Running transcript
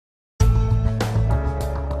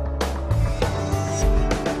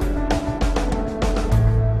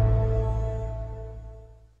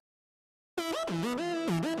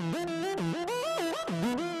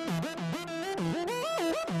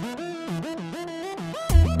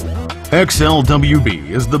XLW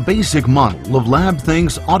B is the basic model of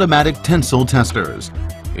Labthink's automatic tensile testers.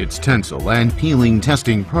 Its tensile and peeling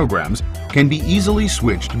testing programs can be easily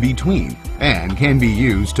switched between and can be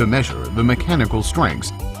used to measure the mechanical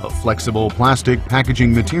strengths of flexible plastic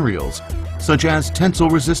packaging materials such as tensile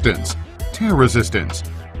resistance, tear resistance,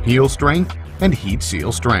 peel strength, and heat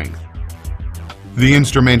seal strength. The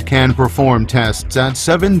instrument can perform tests at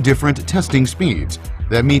 7 different testing speeds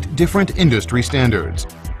that meet different industry standards.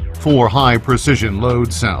 4 high-precision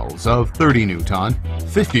load cells of 30 Newton,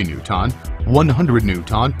 50 Newton, 100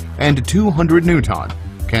 Newton, and 200 Newton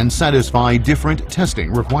can satisfy different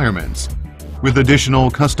testing requirements. With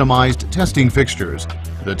additional customized testing fixtures,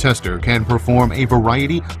 the tester can perform a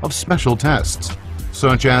variety of special tests,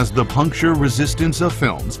 such as the puncture resistance of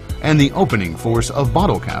films and the opening force of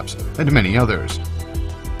bottle caps, and many others.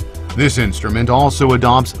 This instrument also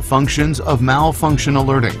adopts functions of malfunction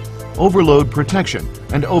alerting, overload protection,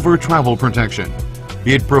 and over-travel protection.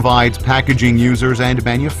 It provides packaging users and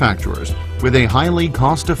manufacturers with a highly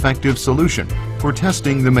cost-effective solution for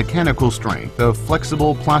testing the mechanical strength of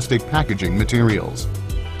flexible plastic packaging materials.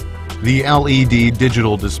 The LED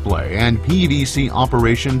digital display and PVC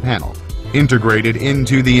operation panel integrated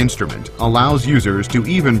into the instrument allows users to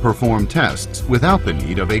even perform tests without the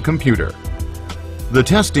need of a computer. The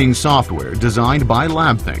testing software designed by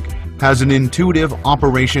Labthink has an intuitive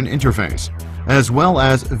operation interface, as well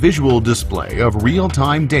as visual display of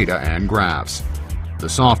real-time data and graphs. The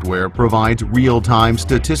software provides real-time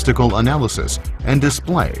statistical analysis and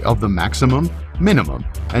display of the maximum, minimum,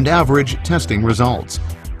 and average testing results.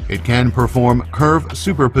 It can perform curve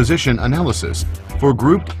superposition analysis for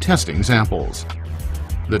grouped testing samples.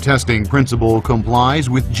 The testing principle complies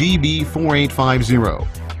with GB 4850,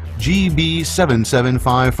 GB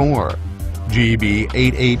 7754, GB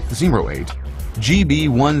 8808,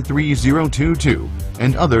 GB 13022,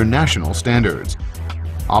 and other national standards.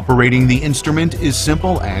 Operating the instrument is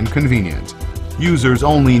simple and convenient. Users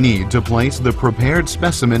only need to place the prepared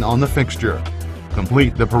specimen on the fixture,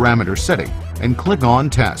 complete the parameter setting, and click on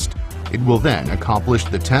Test. It will then accomplish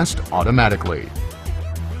the test automatically.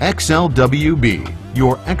 XLW B,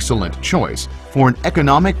 your excellent choice for an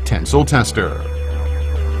economic tensile tester.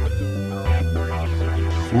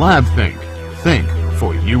 Labthink. Think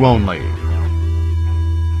for you only.